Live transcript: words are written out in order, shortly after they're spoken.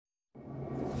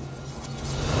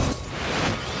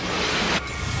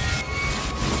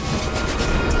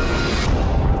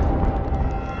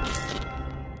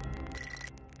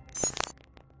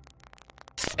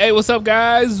Hey, what's up,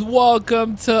 guys?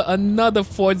 Welcome to another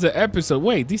Forza episode.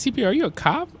 Wait, DCP, are you a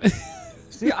cop?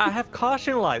 See, I have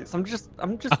caution lights. I'm just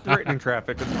threatening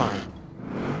traffic. It's fine.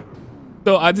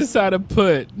 So I decided to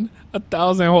put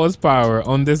 1,000 horsepower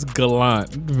on this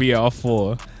Galant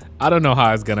VR4. I don't know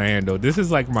how it's gonna handle. This is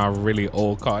like my really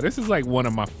old car. This is like one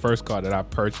of my first car that I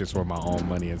purchased with my own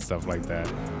money and stuff like that.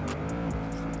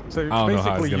 So I don't know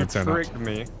how it's basically, gonna you turn out. tricked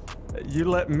me. You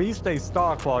let me stay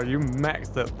stock while you max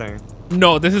that thing.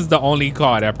 No, this is the only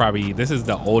car that probably, this is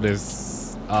the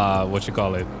oldest, what you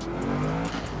call it,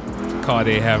 car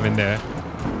they have in there.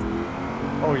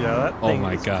 Oh yeah, that thing Oh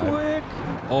my is God. quick.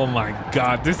 Oh my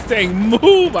God, this thing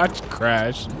move! I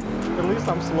crashed. At least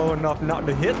I'm slow enough not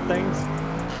to hit things.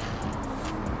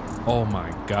 Oh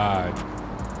my God.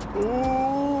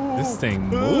 Ooh. This thing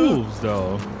moves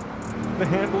though. The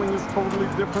handling is totally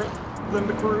different than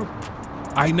the crew.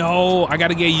 I know, I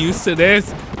gotta get used to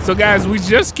this. So guys, we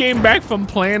just came back from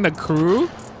playing the crew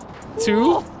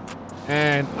too.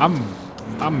 And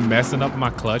I'm messing up my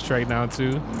clutch right now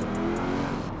too.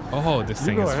 Oh, this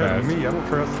thing You go is ahead fast. of me. I don't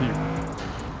trust you.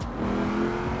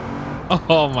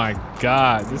 Oh my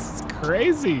God, this is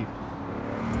crazy.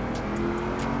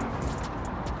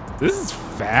 This is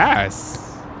fast.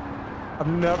 I've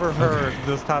never heard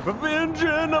this type of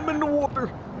engine. I'm in the water.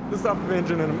 This type of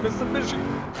engine in a Mitsubishi.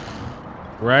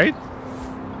 Right?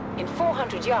 In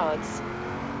 400 yards,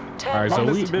 turn All right, so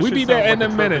left. we be there in sounds a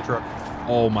like minute. trophy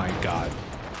Oh my God.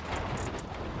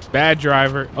 Bad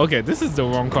driver. Okay, this is the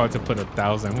wrong car to put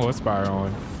 1,000 horsepower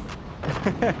on.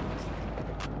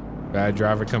 Bad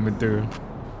driver coming through.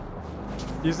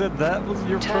 You said that was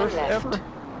your Turn first left. ever?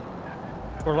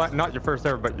 Or like, not your first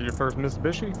ever, but your first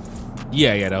Mitsubishi?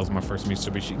 Yeah, that was my first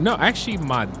Mitsubishi. No, actually,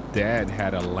 my dad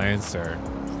had a Lancer.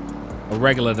 A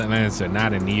regular Lancer,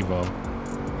 not an Evo.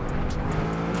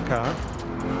 Okay.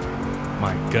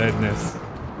 My goodness.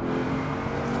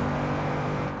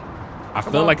 I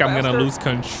Come feel on, like I'm gonna faster. lose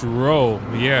control.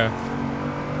 Yeah.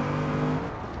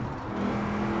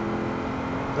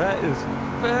 That is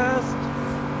fast.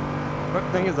 But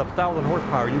the thing is, 1,000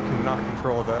 horsepower, you cannot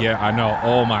control that. Yeah, I know.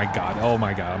 Oh my God. Oh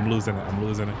my God. I'm losing it. I'm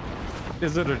losing it.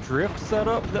 Is it a drift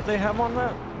setup that they have on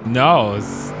that? No,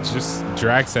 it's just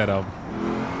drag setup.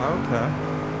 Okay.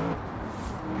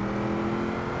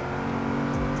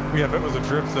 Yeah, if it was a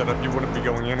drift setup, you wouldn't be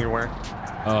going anywhere.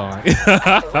 Oh my.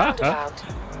 At the roundabout,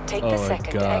 take Oh the my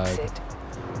second God. exit.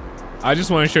 I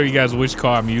just want to show you guys which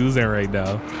car I'm using right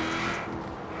now.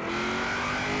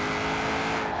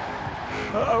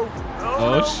 Uh-oh.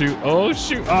 Oh shoot. Oh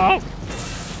shoot. Oh.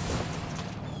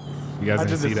 You guys I didn't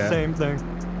did see the that? same thing.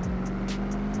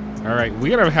 All right,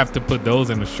 we're gonna have to put those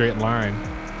in a straight line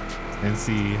and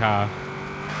see how.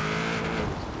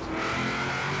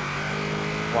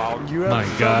 Wow, you have My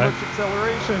so God. much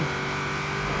acceleration.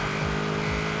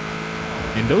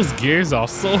 And those gears are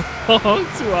so long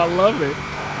too. I love it.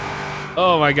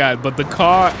 Oh my God, but the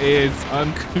car is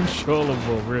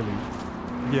uncontrollable, really.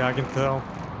 Yeah, I can tell.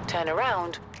 Turn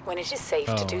around when it is safe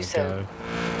Oh to my do so.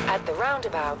 God. At the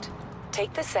roundabout,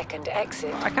 take the second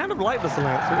exit. I kind of like this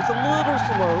Lancer. It's a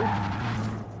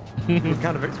little slow. You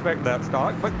kind of expect that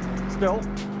stock, but still.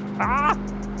 Ah!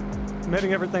 I'm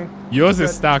hitting everything. Yours is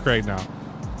Good. stock right now.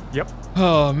 Yep.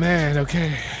 Oh man,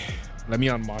 okay. Let me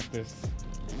unmark this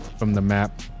from the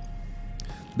map.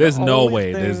 There's The no only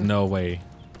way. There's thing- no way.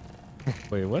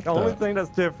 Wait, what The the? only thing that's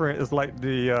different is like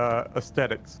the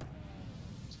aesthetics.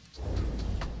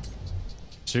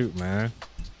 Shoot, man.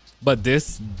 But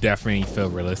this definitely feel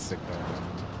realistic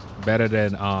though. Better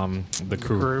than the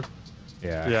crew.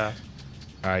 Yeah. Yeah.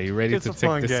 All right, you ready It's to a take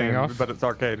fun this thing game, off? but it's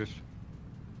arcadish.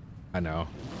 I know.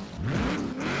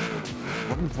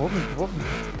 Vroom, vroom, vroom.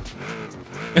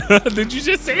 Did you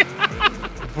just say it?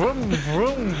 Vroom,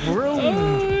 vroom, vroom. All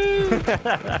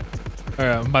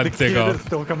right, I'm about The to take kid off. is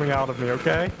still coming out of me,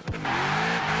 okay?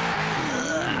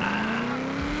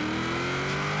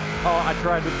 Oh, I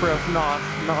tried to press NOS.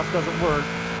 NOS doesn't work.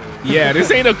 Yeah,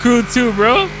 this ain't a crew 2,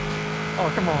 bro.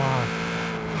 Oh, come on.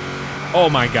 Oh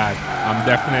my God, I'm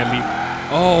definitely.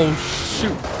 Oh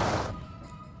shoot.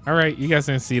 All right, you guys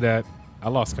didn't see that. I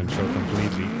lost control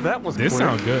completely. That was This quick.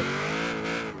 sounds good.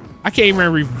 I can't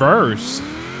even reverse.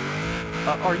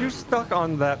 Are you stuck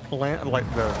on that plant? Like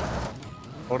the...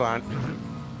 Hold on.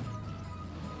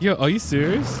 Yo, are you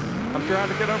serious? I'm trying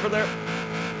to get over there.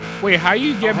 Wait, how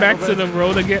you get I'll back handle to the this.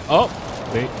 road again? Oh,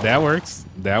 wait, that works.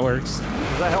 That works.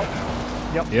 Does that help?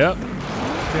 Yep. Yep.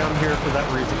 See, I'm here for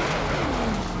that reason.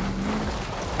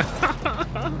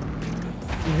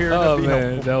 I'm here Oh to be man,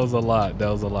 helpful. that was a lot. That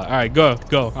was a lot. All right, go.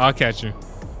 I'll catch you.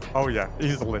 Oh yeah,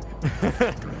 easily.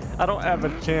 I don't have a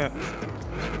chance.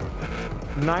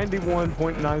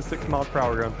 91.96 miles per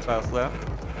hour going past that.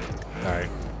 All right.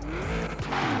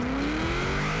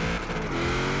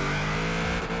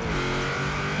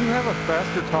 You have a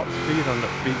faster top speed on the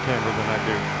speed camera than I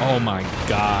do. Oh my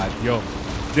God, yo,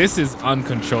 this is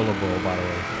uncontrollable. By the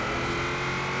way,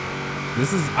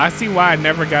 this is. I see why I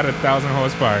never got 1,000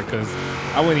 horsepower, because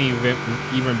I wouldn't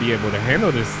even be able to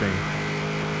handle this thing.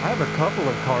 I have a couple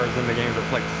of cars in the game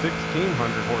that's like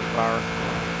 1,600 horsepower.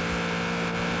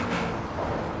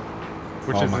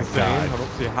 Which Oh is my insane. God. I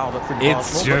don't see how that's impossible.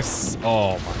 It's just,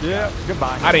 oh my yeah, God.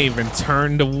 goodbye. I didn't even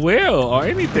turn the wheel or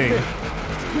anything.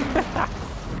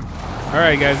 All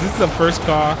right, guys, this is the first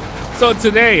car. So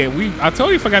today, I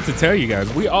totally forgot to tell you guys,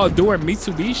 we are doing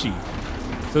Mitsubishi.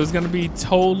 So it's gonna be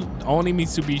only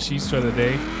Mitsubishis for the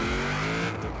day.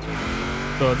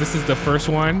 So this is the first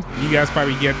one. You guys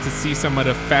probably get to see some of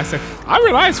the I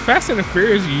realized Fast and the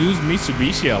Furious use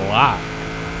Mitsubishi a lot.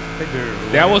 They do.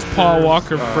 That was Paul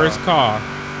Walker's first car.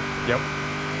 Yep.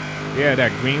 Yeah,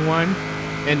 that green one.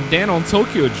 And then on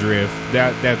Tokyo Drift,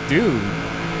 that dude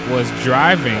was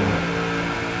driving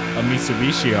a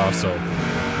Mitsubishi also.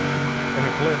 An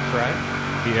Eclipse, right?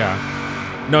 Yeah.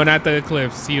 No, not the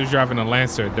Eclipse. He was driving a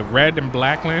Lancer, the red and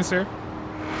black Lancer.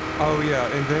 Oh yeah,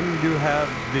 and then you have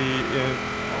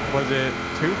was it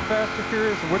Too Fast and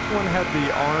Furious? Which one had the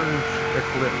orange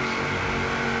Eclipse?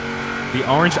 The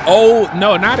orange. Oh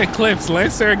no, not Eclipse.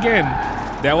 Lancer again.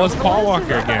 That was Paul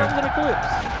Walker again. That was an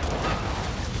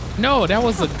Eclipse. No, that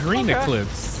was a green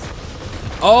Eclipse.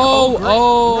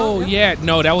 Oh, yeah.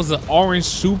 No, that was an orange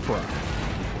Supra.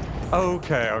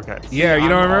 Okay. See, Yeah, you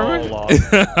don't remember?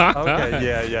 Okay,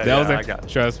 yeah. That was I got it.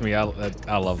 Trust me, I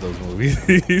love those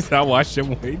movies. I watch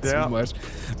them way too much.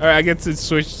 All right, I get to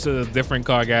switch to a different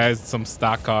car, guys. Some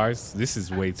stock cars. This is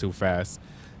way too fast.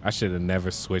 I should have never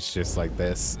switched just like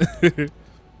this.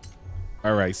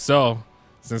 All right, so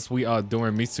since we are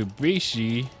doing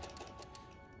Mitsubishi,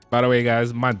 by the way,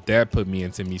 guys, my dad put me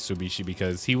into Mitsubishi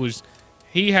because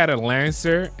he had a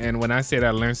Lancer, and when I say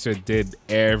that Lancer did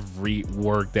every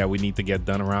work that we need to get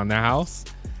done around the house,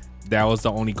 that was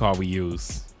the only car we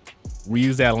used. We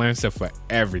used that Lancer for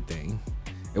everything.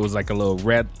 It was like a little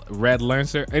red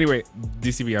Lancer. Anyway,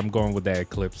 DCB, I'm going with that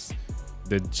Eclipse,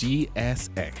 the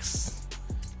GSX.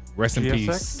 Rest in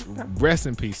peace. Rest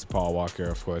in peace, Paul Walker,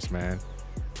 of course, man.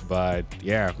 But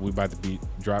yeah, we about to be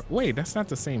dropped. Wait, that's not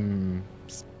the same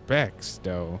specs,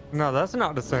 though. No, that's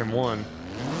not the same one.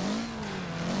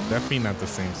 Definitely not the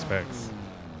same specs.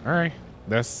 All right,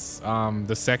 that's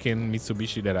the second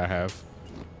Mitsubishi that I have,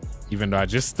 even though I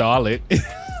just stalled it.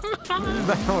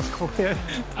 That was quick.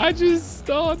 I just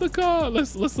stalled the car.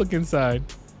 Let's look inside.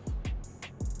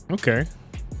 Okay,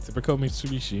 typical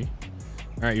Mitsubishi.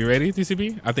 All right, you ready,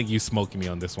 TCB? I think you smoking me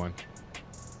on this one.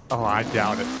 Oh, I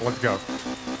doubt it. Let's go.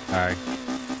 All right,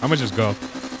 I'm gonna just go.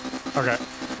 Okay.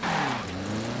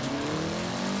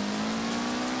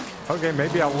 Okay,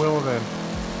 maybe I will then.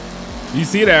 You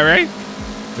see that, right?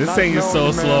 This Not thing is so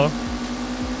knowing, slow. man.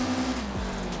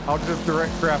 I'll just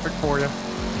direct traffic for you.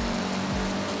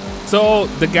 So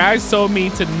the guys told me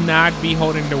to not be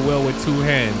holding the wheel with two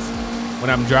hands when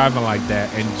I'm driving like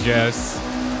that, and just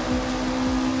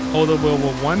hold the wheel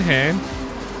with one hand.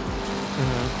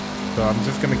 So I'm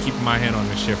just gonna keep my hand on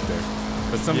the shifter.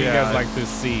 But some of you guys like to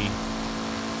see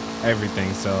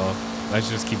everything, so let's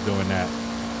just keep doing that.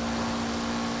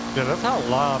 Yeah, that's how a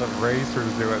lot of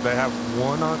racers do it. They have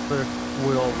one on the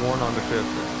wheel, one on the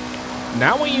shifter.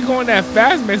 Now when you're going that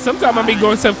fast, man, sometimes I be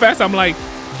going so fast, I'm like,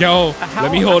 yo,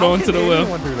 let me hold on to the wheel.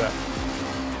 How can anyone do that?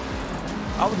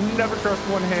 I would never trust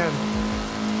one hand.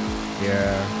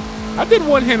 Yeah. I did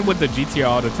one hand with the GTR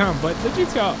all the time, but the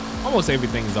GTR, almost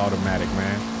everything is automatic,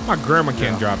 man. My grandma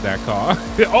can't drive that car.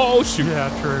 Oh, shoot. Yeah,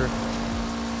 true.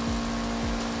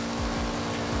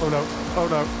 Oh, no. Oh,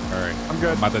 no. All right. I'm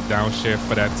good. I'm about to downshift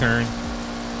for that turn.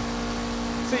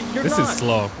 See, you're This not is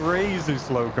slow. crazy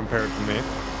slow compared to me.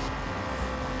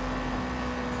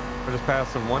 I just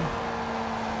passed someone.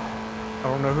 I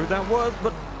don't know who that was,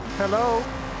 but hello.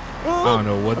 I don't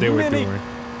know what they were doing.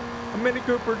 A Mini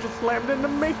Cooper just slammed into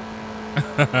me.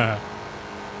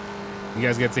 You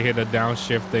guys get to hear the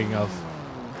downshifting of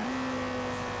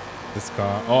this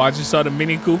car. Oh, I just saw the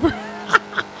Mini Cooper.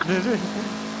 Did you?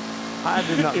 I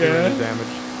did not do any damage.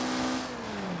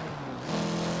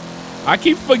 I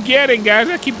keep forgetting, guys.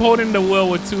 I keep holding the wheel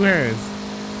with two hands.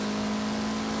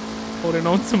 Holding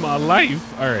on to my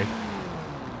life. All right.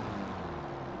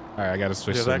 All right, I got to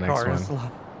switch to the next one.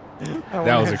 Slow.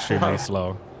 That was extremely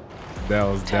slow. That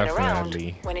was Turn definitely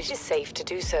around when it is safe to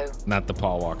do so. not the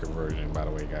Paul Walker version, by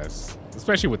the way, guys.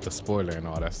 Especially with the spoiler and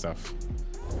all that stuff.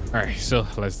 All right, so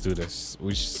let's do this.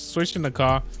 We switched in the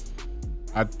car.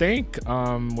 I think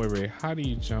wait, how do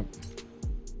you jump?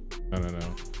 No.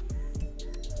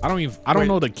 I don't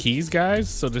know the keys, guys,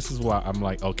 so this is why I'm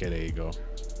like, okay, there you go.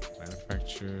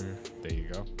 Manufacturer, there you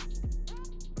go.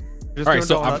 Just all right,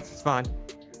 so that's fine.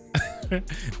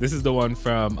 This is the one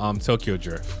from Tokyo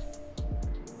Drift.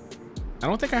 I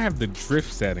don't think I have the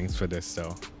drift settings for this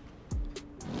though.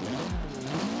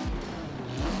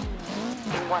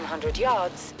 In 100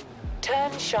 yards,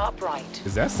 turn sharp right.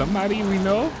 Is that somebody we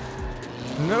know?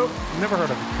 Nope, never heard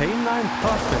of him. K9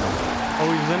 Puffin. Oh,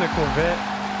 he's in a Corvette.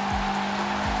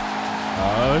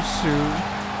 Oh shoot.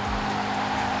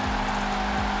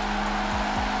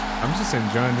 I'm just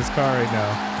enjoying this car right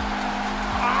now.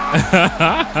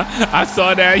 I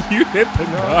saw that you hit the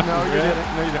car. No, you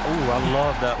didn't. No, you didn't. Ooh, I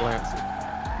love that Lancer.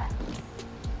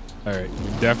 All right,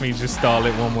 definitely just stall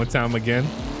it one more time again.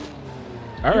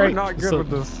 All You're right, not good with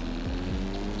this.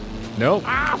 Nope.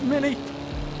 Ah, Mini.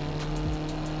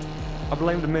 I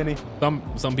blame the Mini.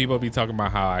 Some people be talking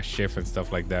about how I shift and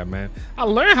stuff like that, man. I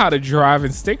learned how to drive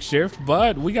and stick shift,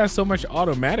 but we got so much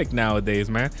automatic nowadays,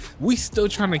 man. We still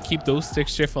trying to keep those stick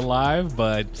shift alive,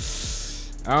 but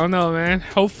I don't know, man.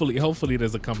 Hopefully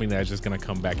there's a company that's just gonna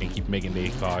come back and keep making their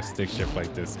cars stick shift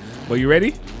like this. Well, you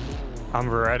ready? I'm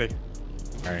ready.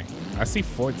 All right. I see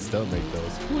Ford still make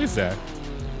those. Who is that?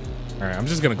 All right, I'm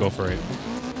just gonna go for it.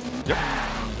 Yep.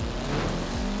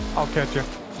 I'll catch you.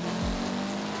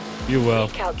 You will.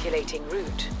 Calculating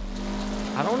route.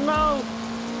 I don't know.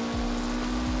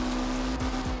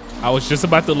 I was just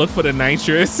about to look for the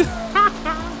nitrous. See,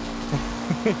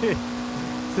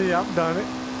 I've done it.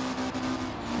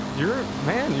 You're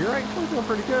actually doing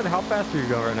pretty good. How fast are you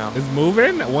going right now? It's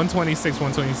moving. 126,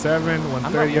 127,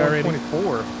 130 I'm already.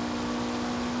 124.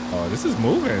 Oh, this is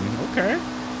moving. Okay.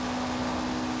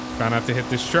 Try not to hit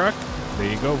this truck. There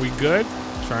you go. We good.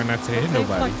 Try not to hit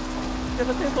nobody.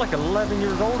 It's like 11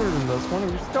 years older than this one,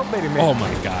 and you're still beating me. Oh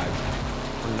my God.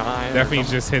 9. Definitely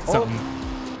just hit something.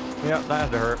 Yep, that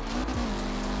had to hurt.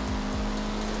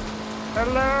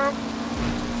 Hello.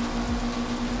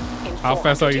 How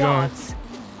fast are you going?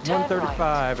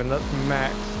 135, and that's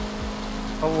max.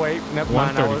 Oh wait, never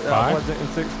mind. I wasn't in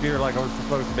 6th gear like I was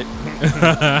supposed to be.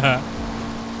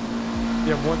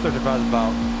 Yeah, 135 is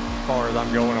about as far as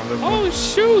I'm going on this one. Oh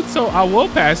shoot! So I will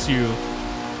pass you.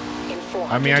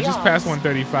 I mean, I just passed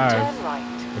 135. Right.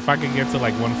 If I can get to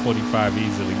like 145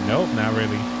 easily. Nope, not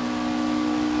really.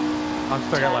 I'm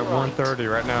stuck at like 130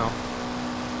 right now.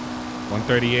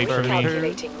 138 for me.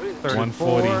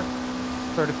 140.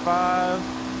 35,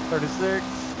 36,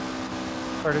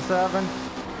 37.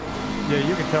 Yeah,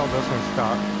 you can tell this one's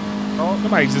stopped. Oh,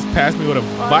 somebody just passed me with a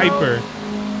Viper.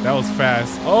 That was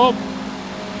fast. Oh,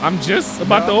 I'm just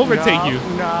about to overtake you.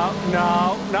 No.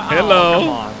 Hello. Oh, come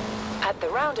on. At the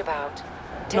roundabout,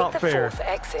 take Not the fair. 4th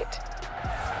exit.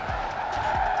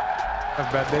 Have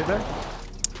a bad day there?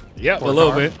 Yep, a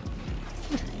little bit.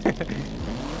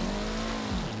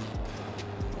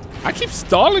 I keep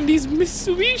stalling these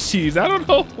Mitsubishis. I don't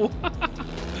know why.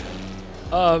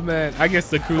 Oh, man. I guess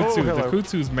the Crew 2. Hello. The Crew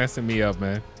 2's messing me up,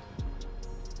 man.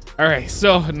 All right,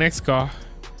 so next car.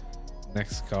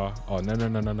 Next car. Oh, no.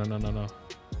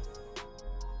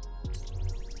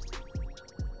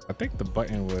 I think the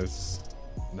button was...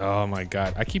 Oh, my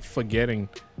God. I keep forgetting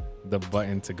the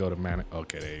button to go to man.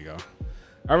 Okay, there you go.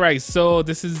 All right, so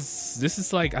this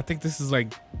is like, I think this is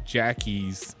like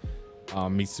Jackie's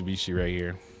Mitsubishi right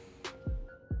here.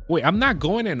 Wait, I'm not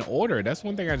going in order. That's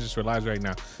one thing I just realized right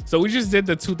now. So we just did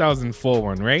the 2004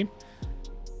 one, right?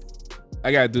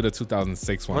 I gotta do the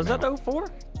 2006 one. Was now. that 04?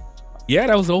 Yeah,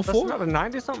 that was 04. That's not a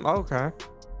 90 something? Okay.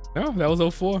 No, that was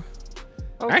 04.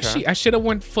 Okay. Actually, I should have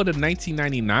went for the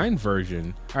 1999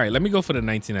 version. All right, let me go for the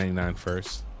 1999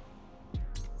 first.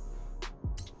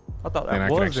 I thought Then I that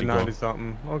could was the actually go. 90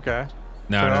 something. Okay.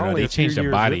 No. They changed the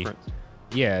body.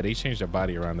 Yeah, they changed the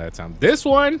body around that time. This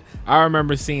one, I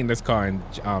remember seeing this car in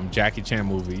Jackie Chan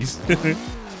movies.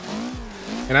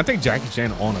 And I think Jackie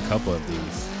Chan owned a couple of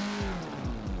these.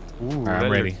 Ooh, All right,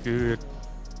 I'm ready. Good.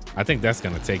 I think that's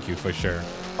going to take you for sure.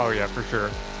 Oh, yeah, for sure.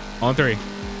 On 3.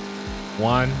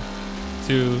 1,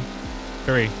 2,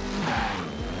 3.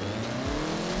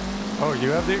 Oh, you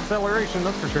have the acceleration,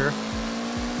 that's for sure.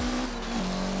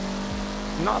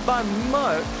 Not by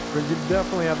much, but you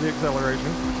definitely have the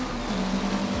acceleration.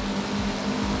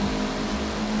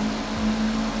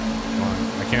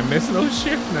 I can't miss no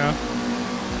shift now.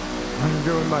 I'm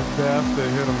doing my best to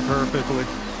hit them perfectly.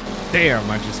 Damn,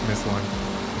 I just missed one.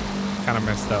 Kind of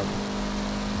messed up.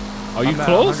 Are you I'm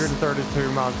close? At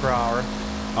 132 miles per hour.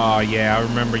 Oh, yeah, I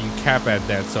remember you cap at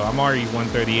that, so I'm already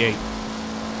 138.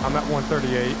 I'm at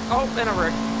 138. Oh, and I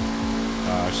wrecked.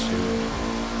 Oh, shoot.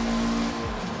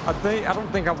 I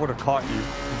don't think I would have caught you,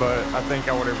 but I think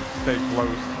I would have stayed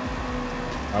close.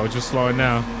 I was just slowing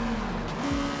down.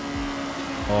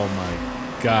 Oh my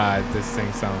God, this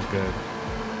thing sounds good.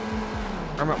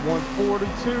 I'm at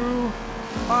 142.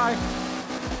 Bye.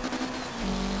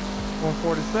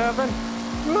 147.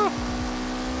 Woo.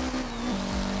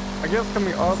 I guess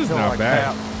coming up This is till not like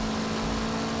bad. that.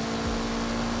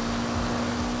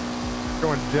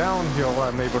 Going downhill,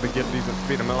 I'm able to get decent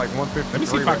speed. I'm at like 150. Let me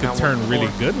see if I can turn really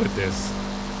good with this.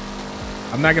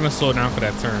 I'm not gonna slow down for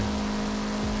that turn.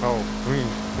 Oh,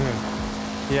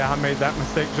 yeah, I made that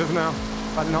mistake just now.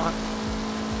 But not.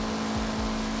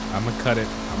 I'm gonna cut it.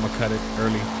 I'm gonna cut it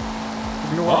early.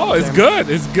 You know what, Oh, it's Sam? good.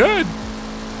 It's good.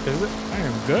 Is it? I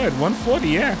am good. 140.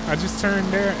 Yeah, I just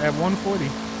turned there at 140.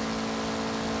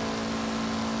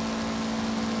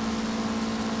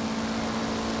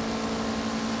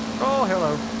 Oh,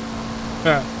 hello.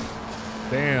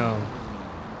 Damn.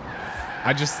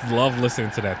 I just love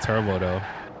listening to that turbo though.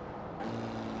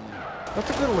 That's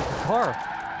a good looking car.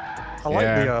 I like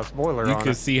the spoiler You on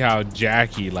could it. see how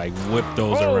Jackie like whipped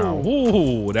those Oh. around.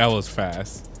 Ooh, that was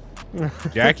fast.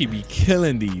 Jackie be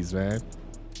killing these, man.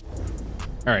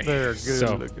 All right, They're good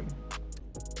so looking.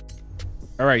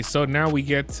 all right, so now we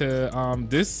get to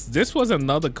this was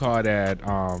another car that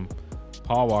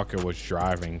Paul Walker was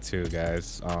driving too,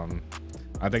 guys.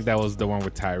 I think that was the one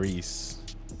with Tyrese.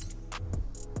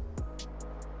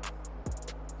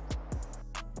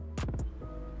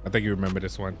 I think you remember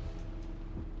this one.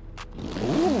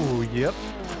 Ooh, yep.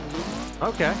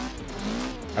 Okay.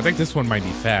 I think this one might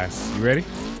be fast. You ready?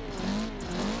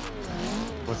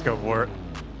 Let's go for it.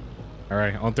 All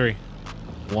right, on 3.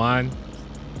 1,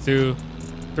 2,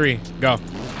 3, go.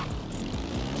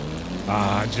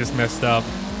 Ah, I just messed up.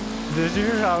 Did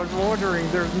you? I was wondering.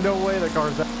 There's no way the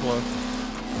car's that slow.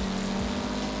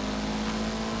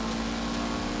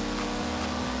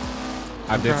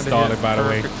 I did stall it, by the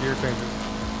way. Gear changes.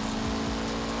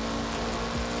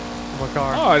 My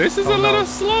car. Oh, this is a little no.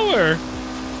 slower.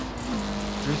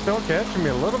 You're still catching me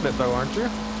a little bit though, aren't you?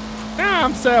 Nah,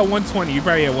 I'm still at 120. You're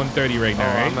probably at 130 right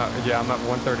now, right? I'm at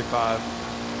 135.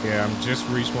 Yeah, I'm just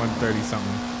reached 130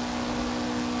 something.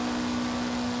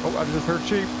 Oh, I just heard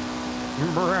sheep.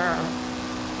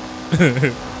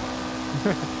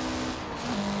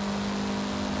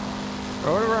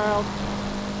 Throw it around.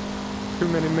 Too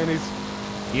many minis.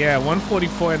 Yeah,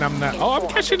 144, and I'm not. Oh, I'm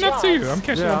catching up to you. I'm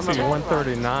catching Yeah, up I'm to at you.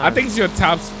 139. I think it's your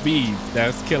top speed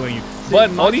that's killing you.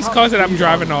 But my all these top cars that I'm speed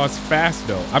driving are fast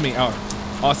though. I mean, are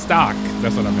stock.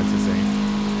 That's what I meant to say.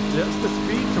 Yeah, it's the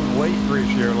speed to weight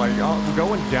ratio. Like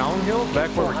going downhill back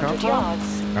where we come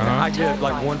from, I get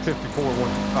like 154,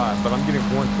 155, but I'm getting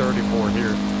 134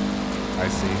 here. I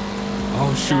see.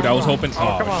 Oh shoot! I was hoping.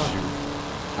 Oh, come on. Shoot!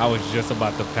 I was just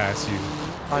about to pass you.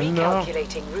 I know.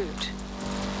 Recalculating route.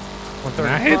 And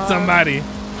I hit somebody. 6,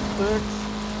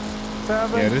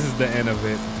 7. Yeah, this is the end of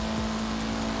it.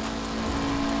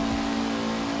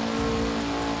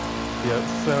 Yeah,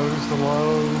 it's so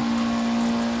slow.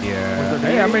 Yeah.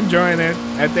 Hey, I'm enjoying it.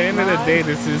 At the end of the day,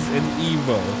 this is an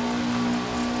Evo.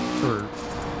 True.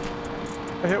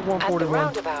 I hit At the 141.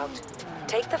 roundabout,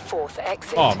 take the 4th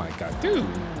exit. Oh my god, dude.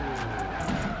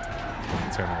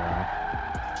 Turn around.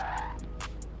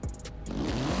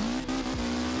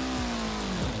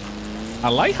 I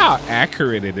like how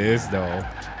accurate it is though,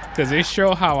 because it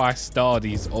show how I stall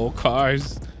these old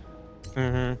cars.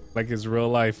 Like it's real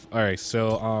life. All right,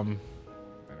 so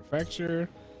manufacturer.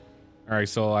 All right,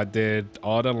 so I did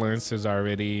all the lenses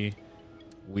already.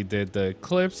 We did the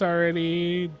clips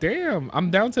already. Damn,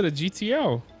 I'm down to the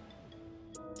GTO.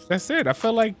 That's it. I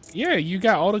felt like, yeah, you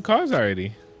got all the cars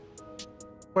already.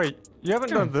 Wait, you haven't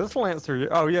done this Lancer yet?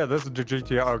 Oh yeah, this is the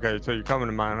GTO. Okay, so you're coming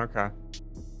to mine. Okay.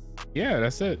 Yeah,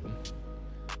 that's it.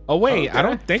 Oh wait, I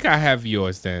don't think I have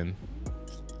yours then.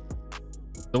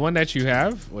 The one that you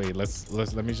have? Wait,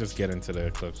 let me just get into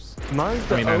the clips. Mine's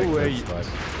the not 08. Eclipse,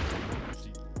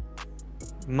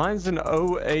 Mine's an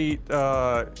 08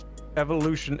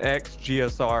 Evolution X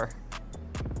GSR.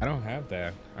 I don't have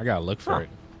that. I gotta look for it.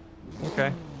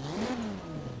 Okay.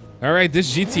 All right,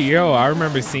 this GTO, I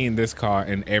remember seeing this car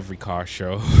in every car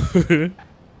show.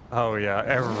 Oh yeah,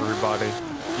 everybody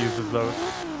uses those.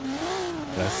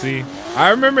 Let's see.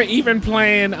 I remember even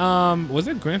playing, was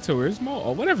it Gran Turismo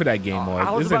or whatever that game was?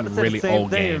 I was It's about a to say really the same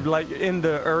old thing, game. like in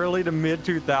the early to mid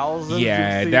 2000s.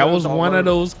 Yeah, that was one of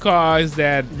those cars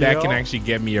that can actually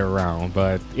get me around.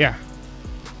 But yeah,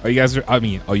 are you guys? I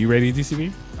mean, are you ready,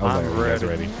 DCB? I'm You guys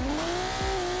ready?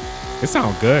 It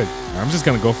sounds good. I'm just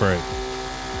gonna go for it.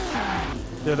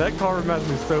 Yeah, that car reminds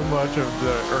me so much of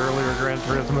the earlier Gran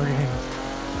Turismo games.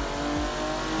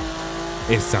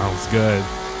 It sounds good.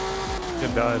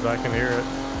 It does. I can hear it.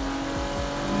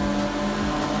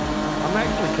 I'm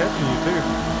actually catching you too.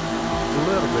 A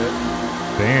little bit.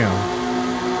 Damn.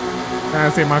 Can I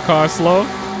say my car's slow?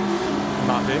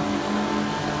 Not big.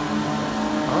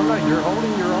 I don't know. You're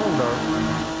holding your own though.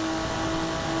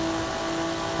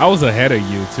 I was ahead of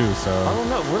you too, so. I don't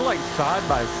know. We're like side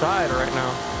by side right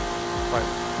now. Like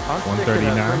I'm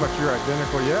 139. Pretty much you're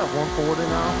identical. Yeah, 140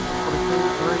 now. 42,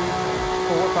 3,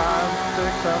 4, 5,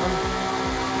 6, 7.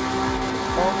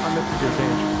 Oh, I missed a gear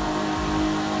change.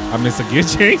 I missed a gear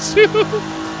change too.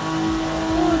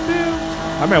 Oh damn!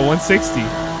 I'm at 160.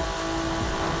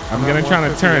 I'm gonna try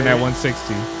to turn at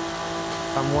 160.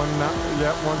 I'm 160.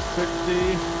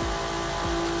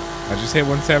 I just hit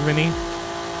 170.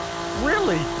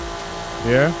 Really?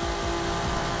 Yeah.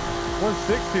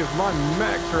 160 is my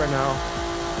max right now.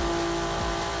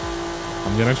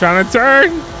 I'm gonna try to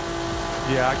turn.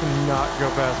 Yeah, I cannot go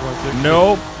past 160.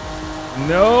 Nope.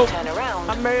 Nope. Turn around.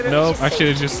 I made it. Nope. I should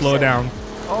have just slowed down.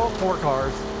 Oh, 4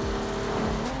 cars.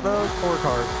 Those 4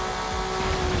 cars.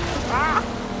 Ah!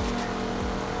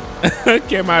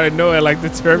 Came out of nowhere like the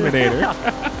Terminator. Yeah.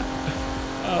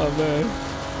 Oh man.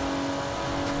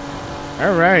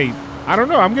 All right. I don't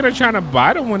know. I'm gonna try to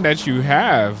buy the one that you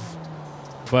have,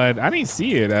 but I didn't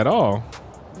see it at all.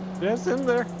 Yeah, it's in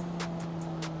there.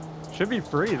 Should be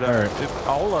free though. All right.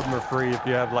 All of them are free if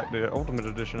you have like the Ultimate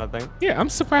Edition, I think. Yeah, I'm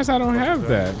surprised I don't have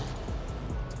that.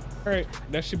 All right,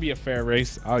 that should be a fair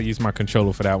race. I'll use my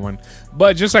controller for that one.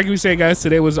 But just like we said, guys,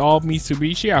 today was all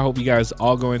Mitsubishi. I hope you guys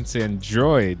all going to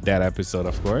enjoy that episode,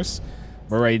 of course.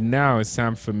 But right now, it's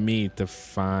time for me to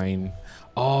find...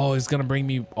 Oh, it's going to bring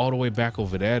me all the way back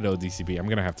over there, though, DCB. I'm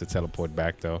going to have to teleport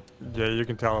back, though. Yeah, you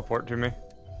can teleport to me.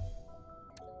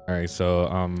 All right, so...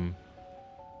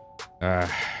 all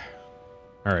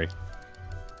right.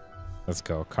 Let's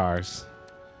go. Cars.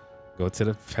 Go to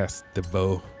the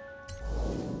festival.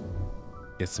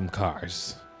 Get some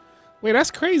cars. Wait,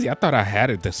 that's crazy. I thought I had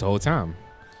it this whole time.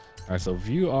 All right, so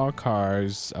view all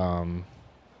cars.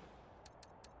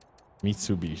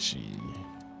 Mitsubishi.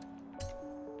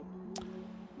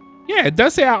 Yeah, it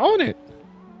does say I own it.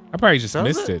 I probably just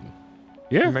missed it.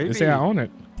 Yeah, it say I own it.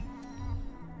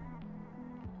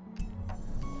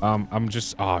 I'm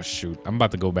just, oh shoot. I'm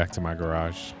about to go back to my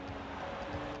garage.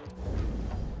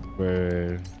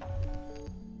 Where?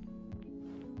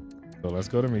 So let's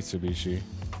go to Mitsubishi.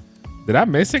 Did I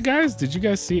miss it, guys? Did you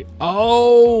guys see?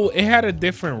 Oh, it had a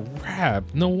different wrap.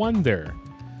 No wonder.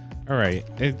 All right,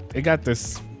 it got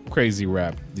this crazy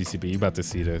wrap. DCB, you about to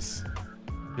see this?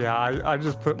 Yeah, I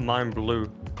just put mine blue.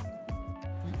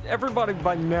 Everybody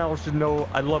by now should know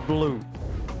I love blue.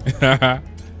 I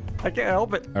can't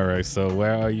help it. All right, so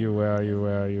where are you? Where are you?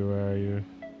 Where are you? Where are you?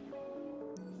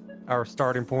 Our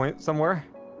starting point somewhere.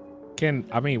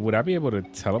 I mean, would I be able to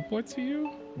teleport to you?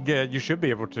 Yeah, you should be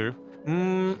able to.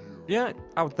 Yeah,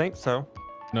 I would think so.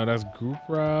 No, that's group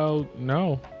route.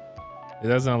 No, it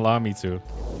doesn't allow me to. All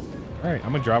right,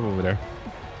 I'm gonna drive over there.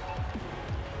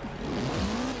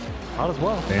 Might as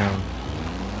well. Damn.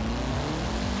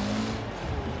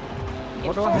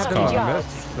 What do I have in my mess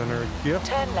center? Gift?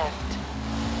 Turn left.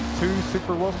 2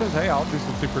 super wheel spins? Hey, I'll do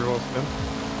some super wheel spins.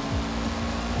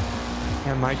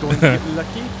 Am I going to get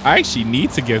lucky? I actually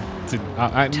need to get to.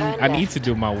 I need to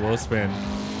do my wheel spin.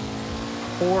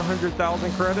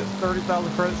 400,000 credits,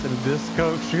 30,000 credits in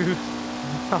disco shoes.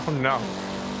 Oh no!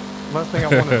 Last thing I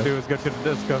want to do is go to the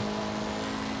disco.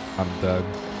 I'm done.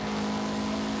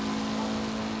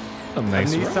 A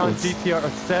nice Nissan roads. GTR, a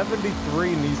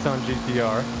 73 Nissan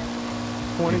GTR.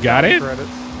 20 got it? credits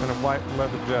and a white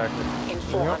leather jacket. In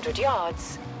 400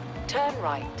 yards, turn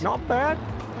right. Not bad.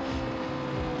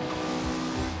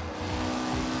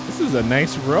 This is a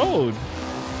nice road.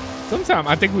 Sometime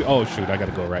I think we. Oh shoot! I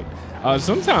gotta go right.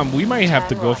 Sometime we might have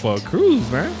to go for a cruise,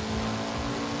 man.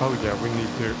 Oh yeah, we need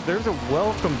to. There's a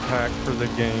welcome pack for the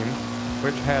game,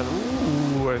 which has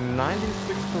a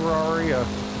 96 Ferrari, a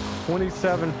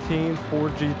 2017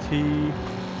 Ford GT.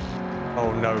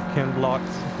 Oh no, Ken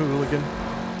Block's hooligan.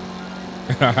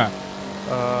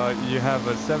 You have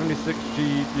a 76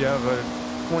 Jeep. You have a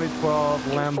 2012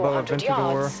 Lambo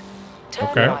Aventador.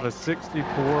 Okay. You have a 60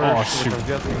 Porsche. Oh shoot! I'm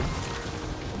guessing.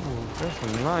 Ooh, there's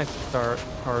some nice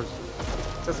cars.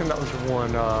 I'm guessing that was the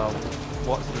one.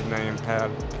 What's his name had?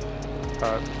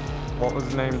 What was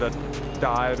his name that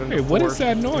died? In Hey, what is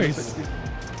that noise?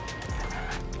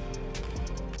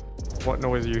 What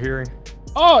noise are you hearing?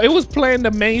 Oh, it was playing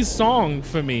the main song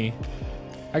for me.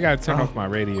 I gotta turn off my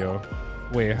radio.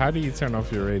 Wait, how do you turn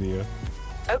off your radio?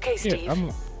 Okay, Steve.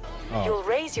 Yeah, You'll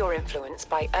raise your influence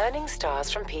by earning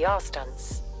stars from PR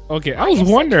stunts. Okay, I was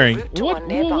wondering what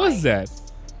was that?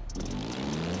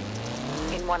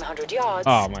 In In 100 yards,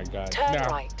 Oh my God. turn Nah.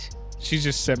 right. She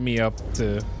just set me up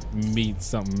to meet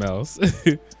something else.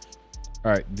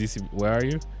 All right, DC, where are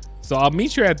you? So I'll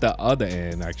meet you at the other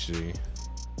end, actually.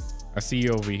 I see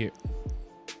you over here.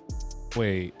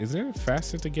 Wait, is it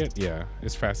faster to get? Yeah,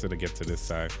 it's faster to get to this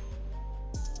side.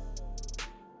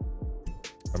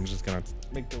 I'm just gonna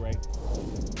make the right.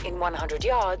 In 100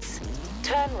 yards,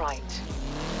 turn right.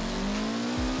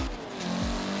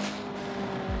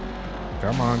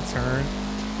 Come on, turn.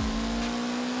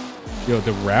 Yo,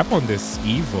 the wrap on this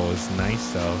Evo is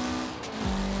nice though.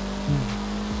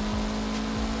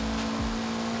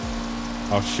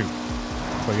 Oh shoot,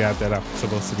 forgot that I'm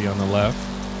supposed to be on the left.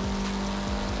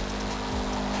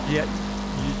 Yeah,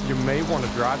 you may want to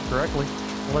drive correctly,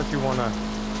 unless you want to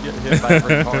get hit by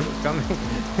every car that's coming.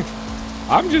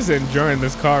 I'm just enjoying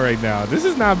this car right now. This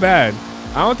is not bad.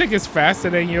 I don't think it's faster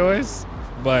than yours,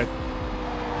 but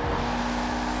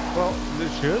Well,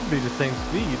 it should be the same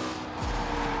speed.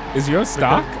 is yours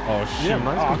stock? Because- Oh shoot! Yeah,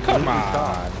 mine's Oh come completely on!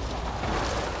 stock.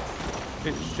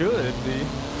 It should be.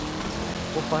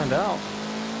 We'll find out.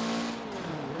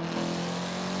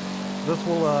 This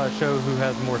will show who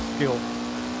has more skill.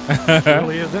 It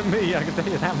really isn't me, I can tell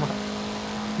you that much.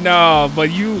 No,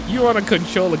 but you on a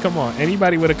controller. Come on,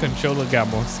 anybody with a controller got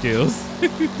more skills.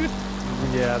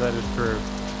 Yeah, that is true.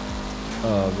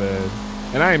 Oh man,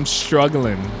 and I am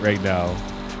struggling right now.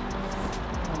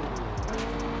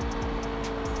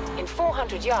 In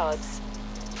 400 yards,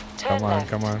 turn Come on, left.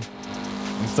 come on.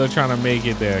 I'm still trying to make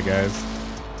it there, guys.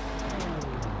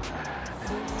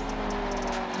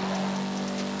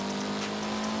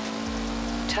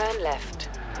 Turn left.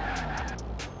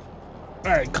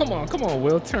 All right, come on,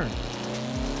 Will, turn.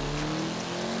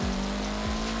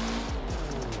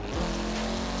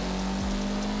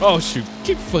 Oh shoot,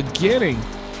 keep forgetting.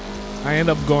 I end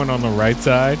up going on the right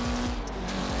side.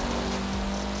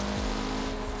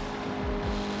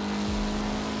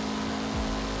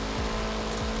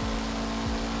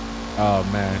 Oh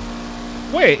man.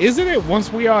 Wait, isn't it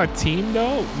once we are a team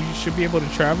though, we should be able to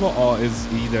travel, or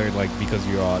is either like because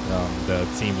you are the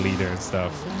team leader and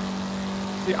stuff?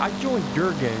 See, I joined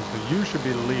your game, so you should be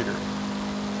the leader.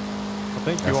 I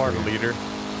think you That's are the weird. leader.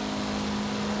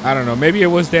 I don't know. Maybe it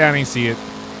was there. I didn't see it.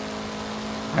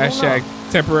 I don't Hashtag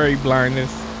know. temporary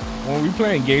blindness. When we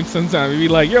playing games, sometimes we be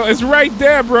like, "Yo, it's right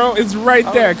there, bro. It's right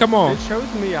there. Come on." It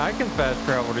shows me I can fast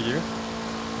travel to you.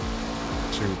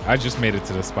 True. I just made it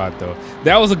to the spot though.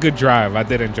 That was a good drive. I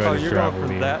did enjoy Oh, this you're drive going with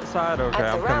from you. that side? Okay,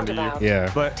 At I'm the coming to roundabout, you.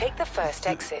 Yeah. But take the first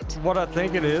exit. what I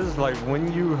think it is, like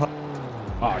when you,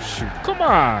 Oh shoot! Come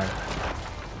on.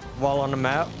 while on the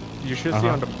map, you should see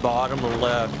on the bottom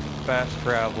left, fast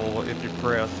travel if you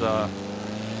press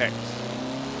X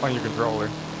on your controller.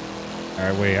 All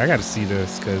right, wait. I gotta see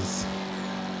this because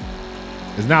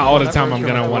it's not all the that time I'm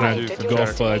version gonna I want wanted to to go check.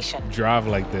 for a drive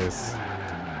like this.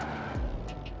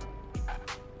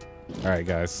 All right,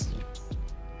 guys.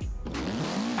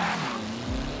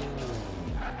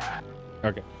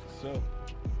 Okay. So,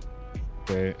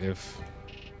 okay,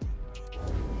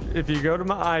 If you go to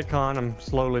my icon, I'm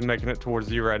slowly making it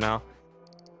towards you right now.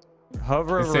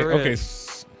 Hover It over say, it. okay.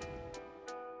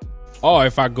 Oh,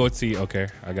 if I go to, okay,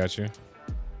 I got you.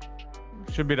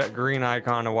 Should be that green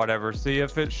icon or whatever. See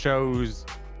if it shows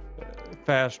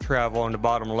fast travel on the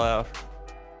bottom left.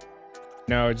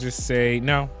 No, just say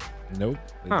no. Nope,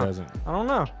 it doesn't. I don't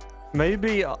know.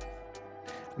 Maybe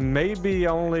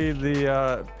only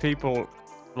the people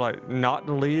like not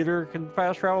the leader can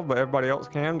fast travel, but everybody else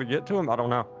can to get to him. I don't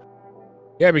know.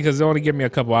 Yeah, because they only give me a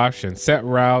couple options: set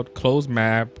route, close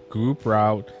map, group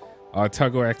route,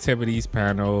 toggle activities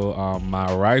panel, my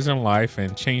Horizon life,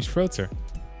 and change filter.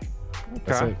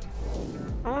 That's Okay. it.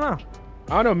 I don't know.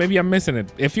 I don't know. Maybe I'm missing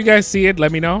it. If you guys see it,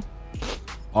 let me know.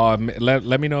 Let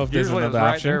me know if there's Usually it's another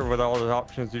right option. there with all the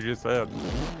options you just said.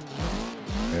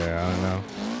 Yeah, I don't know.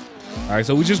 All right,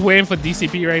 so we're just waiting for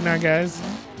DCP right now, guys.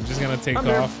 I'm just gonna take I'm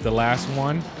here. off the last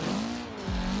one.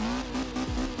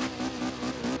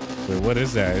 Wait, what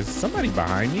is that? Is somebody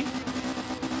behind me?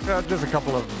 Just a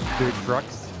couple of big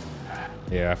trucks.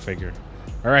 Yeah, I figured.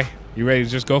 All right, you ready to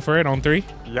just go for it on 3?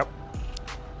 Yep.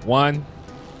 1,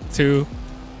 2,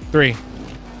 3.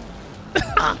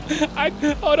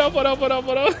 Hold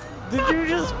up. Did you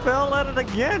just fell at it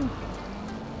again?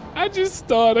 I just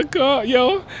started a car.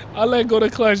 Yo, I let go the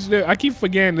clutch. I keep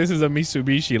forgetting this is a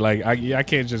Mitsubishi. Like, I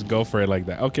can't just go for it like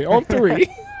that. Okay, on 3.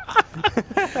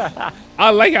 I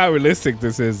like how realistic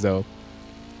this is, though.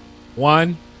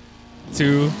 1,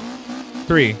 2,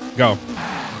 3, go.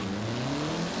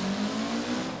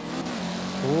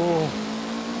 Ooh.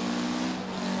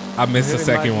 I missed the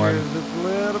Hitting my second one. gears just a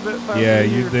little bit faster Yeah,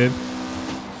 than you did.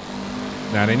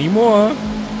 Not anymore.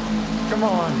 Come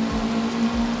on.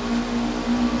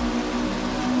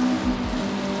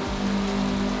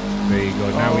 There you go.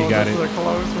 Now we got it. This is a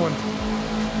close one.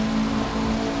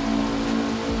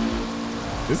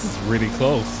 This is really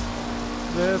close.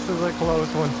 This is a close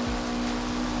one.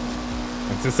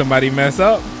 Until somebody mess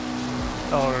up.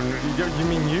 Oh, you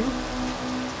mean you?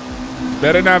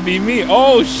 Better not be me.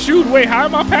 Oh, shoot. Wait, how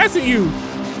am I passing you?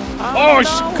 Oh,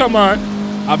 come on.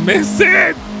 I missed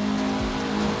it.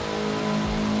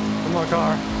 Come on,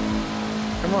 car.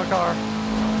 Come on, car.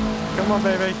 Come on,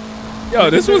 baby. Yo,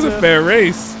 this was a fair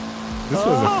race. This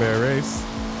was a fair race.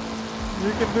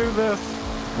 You can do this.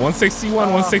 161,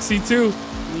 162.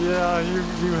 Yeah,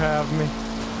 you have me.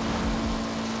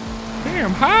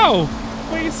 Damn, how?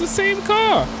 Wait, it's the same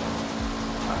car.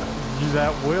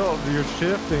 That wheel, you're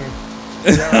shifting.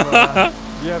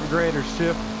 You have greater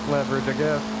shift leverage, I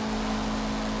guess.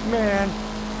 Man.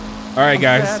 All right,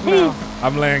 guys. Sad now.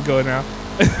 I'm letting go now.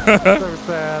 So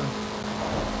sad.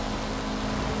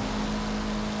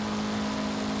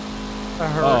 I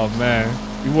hurt. Oh man,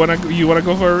 you wanna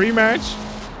go for a rematch?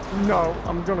 No,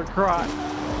 I'm gonna cry.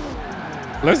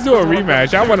 Let's do a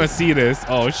rematch. I wanna see this.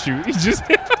 Oh shoot, he just.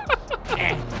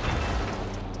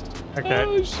 Okay.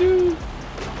 Oh shoot.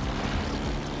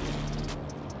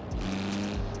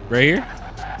 Right here.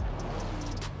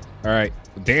 All right.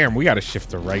 Damn, we gotta shift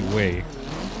the right way.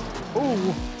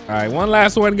 Ooh. All right, one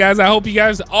last one, guys. I hope you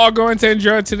guys are going to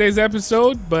enjoy today's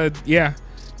episode. But yeah,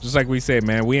 just like we said,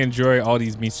 man, we enjoy all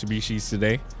these Mitsubishis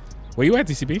today. Where you at,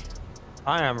 DCB?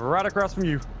 I am right across from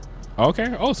you.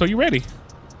 Okay. Oh, so you ready?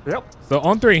 Yep. So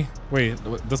on 3. Wait,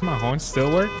 does my horn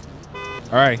still work?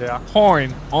 All right. Yeah.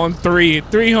 Horn on 3.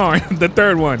 3 horn. The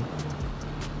third one.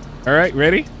 All right.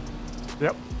 Ready?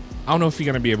 Yep. I don't know if you're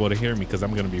gonna be able to hear me because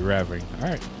I'm gonna be revving. All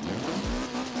right.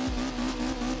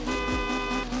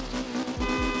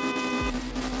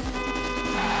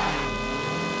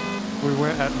 We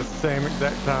went at the same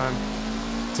exact time.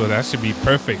 So that should be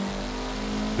perfect.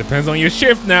 Depends on your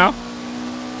shift now.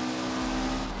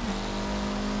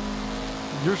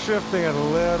 You're shifting at a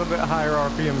little bit higher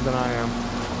RPM than I am.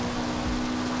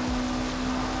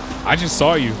 I just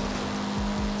saw you.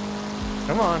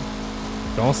 Come on.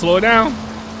 Don't slow down.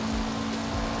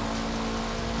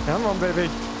 Come on, baby.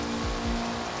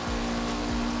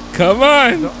 Come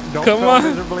on. Don't Come on.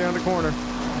 miserably on the corner.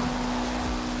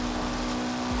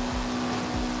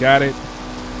 Got it.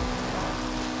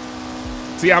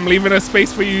 See, I'm leaving a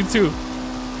space for you too.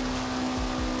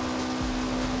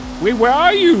 Wait, where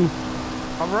are you?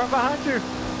 I'm right behind you.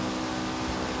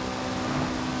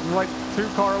 I'm like 2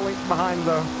 car lengths behind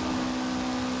though.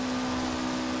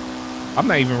 I'm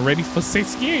not even ready for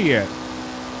 6th gear yet.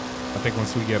 I think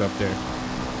once we get up there.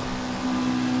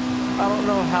 I don't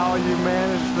know how you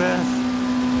manage this.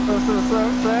 This is so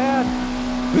sad.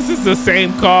 This is the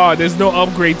same car. There's no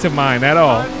upgrade to mine at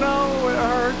all. I know it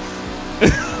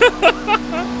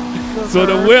hurts. So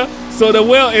the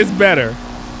wheel is better.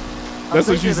 That's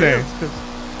what you're saying.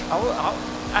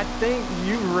 I think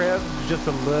you revved just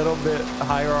a little bit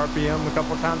higher RPM a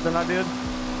couple times than I did,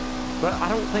 but I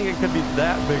don't think it could be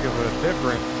that big of a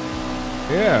difference.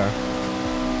 Yeah.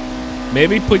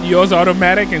 Maybe put yours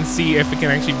automatic and see if it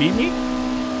can actually beat me.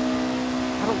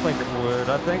 I don't think it would.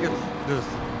 I think it's just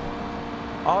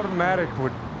automatic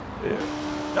would.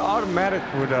 The automatic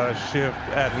would shift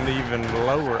at an even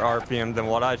lower RPM than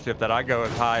what I shift at. I go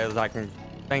as high as I can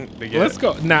think to get. Let's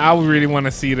go. Now, I really want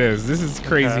to see this. This is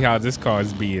crazy how this car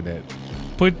is beating it.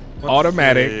 Put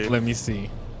automatic. See. Let me see.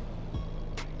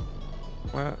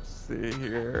 Let's see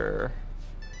here.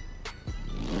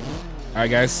 All right,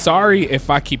 guys. Sorry if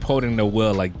I keep holding the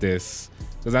wheel like this,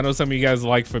 because I know some of you guys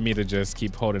like for me to just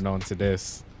keep holding on to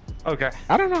this. Okay.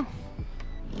 I don't know.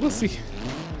 We'll see.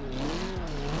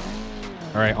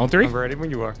 All right, on 3? I'm ready when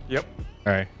you are. Yep.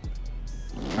 All right.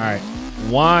 All right.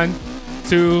 1,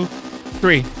 2,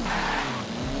 3.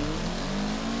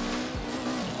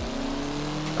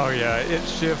 Oh yeah, it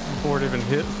shifts before it even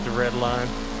hits the red line.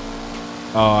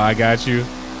 Oh, I got you.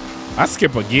 I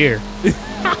skip a gear.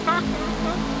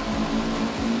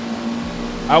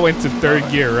 I went to 3rd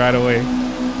gear right away.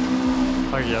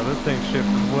 Oh yeah, this thing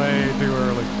shifted way too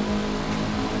early.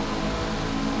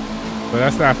 But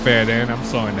that's not fair, then. I'm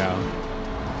slowing down.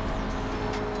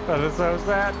 That is so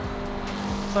sad.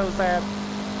 So sad.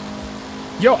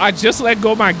 Yo, I just let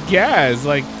go my gas.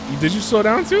 Like, did you slow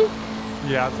down too?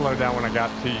 Yeah, I slowed down when I got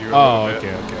to you. Oh,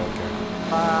 okay.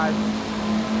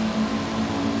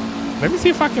 Let me see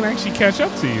if I can actually catch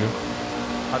up to you.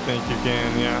 I think you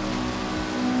can, yeah.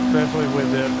 Especially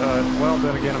with it. Well,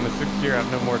 then again, I'm in 6th gear. I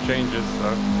have no more changes,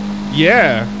 so.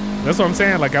 Yeah, that's what I'm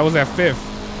saying. Like, I was at 5th.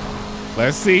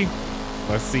 Let's see.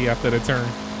 Let's see after the turn.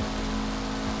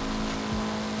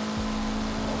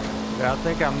 Yeah, I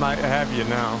think I might have you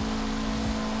now.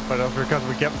 But that's because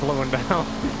we kept slowing down.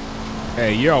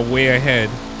 Hey, you're way ahead.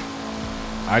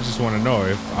 I just want to know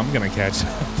if I'm going to catch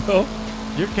up, though.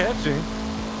 You're catching.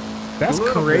 That's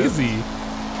crazy. Bit.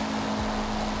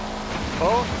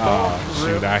 Oh,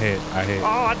 shoot, I hit. Oh,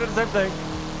 I did the same thing.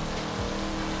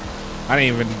 I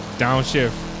didn't even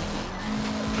downshift.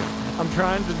 I'm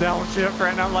trying to downshift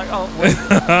right now. I'm like, oh, wait.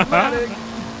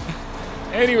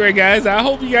 Anyway, guys, I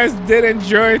hope you guys did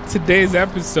enjoy today's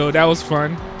episode. That was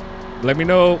fun. Let me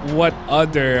know what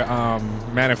other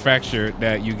manufacturer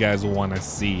that you guys want to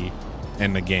see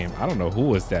in the game. I don't know who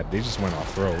was that. They just went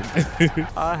off-road.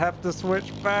 I have to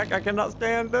switch back. I cannot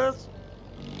stand this.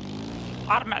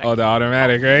 Automatic. Oh, the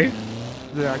automatic, right?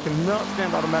 Yeah, I cannot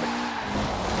stand automatic.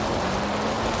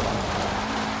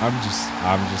 I'm just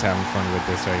having fun with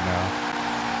this right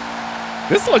now.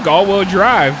 This look all-wheel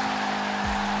drive.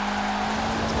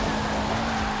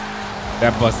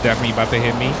 That bus definitely about to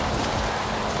hit me.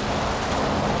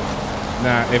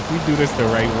 Nah, if we do this the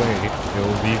right way, it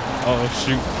will be. Oh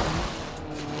shoot!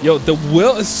 Yo, the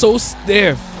wheel is so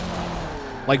stiff.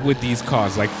 Like with these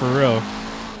cars, like for real.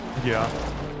 Yeah.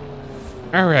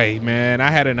 All right, man. I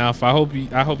had enough. I hope you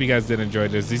guys did enjoy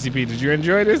this. DCP, did you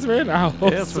enjoy this, man? I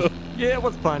hope so. Yeah, it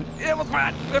was fun. It was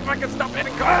fun. If I can stop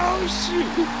hitting cars. Oh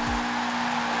shoot!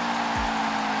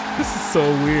 This is so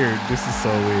weird. This is so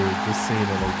weird. Just seeing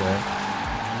it like that.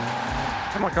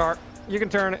 Come on, car. You can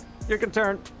turn it. You can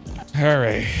turn. All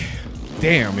right.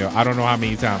 Damn, yo. I don't know how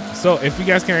many times. So if you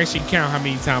guys can actually count how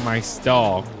many times I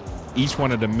stall each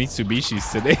one of the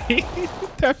Mitsubishis today,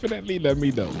 definitely let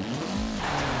me know.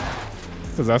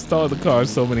 Because I stalled the car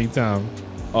so many times.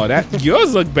 Oh, that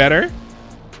yours look better.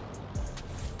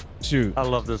 Shoot. I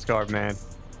love this car, man.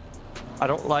 I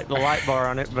don't like the light bar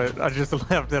on it, but I just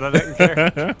left it. I didn't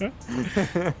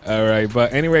care. All right.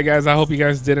 But anyway, guys, I hope you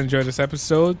guys did enjoy this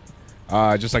episode.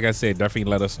 Just like I said,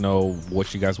 definitely let us know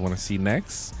what you guys want to see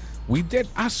next. We did,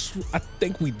 I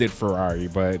think we did Ferrari,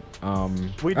 but I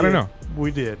don't know. We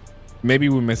did. Maybe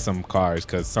we missed some cars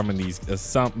because some of these,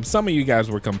 some of you guys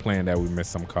were complaining that we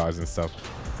missed some cars and stuff.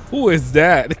 Who is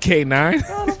that? The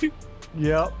K9?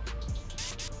 Yep.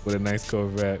 With a nice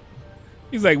Corvette.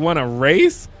 He's like, want to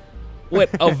race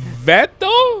with a vet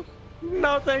though?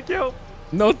 No, thank you.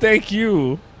 No, thank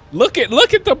you. Look at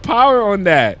the power on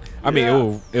that. I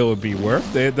mean, it would be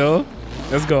worth it though.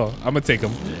 Let's go. I'm gonna take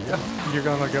him. Yeah. You're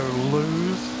gonna go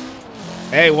lose.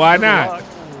 Hey, why Good not? luck.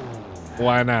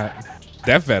 Why not?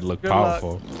 That vet looked Good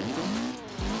powerful. luck.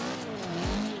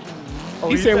 Oh,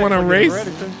 He said want to race.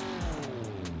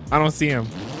 I don't see him.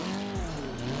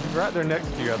 He's right there next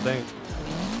to you, I think.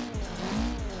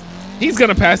 He's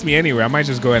gonna pass me anyway. I might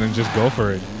just go ahead and just go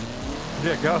for it.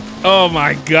 Yeah, go. Oh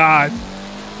my God.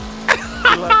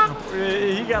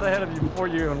 He got ahead of you before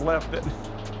you even left it.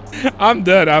 I'm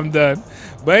done.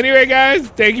 But anyway, guys,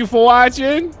 thank you for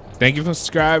watching. Thank you for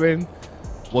subscribing.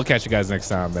 We'll catch you guys next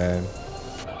time, man.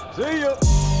 See ya.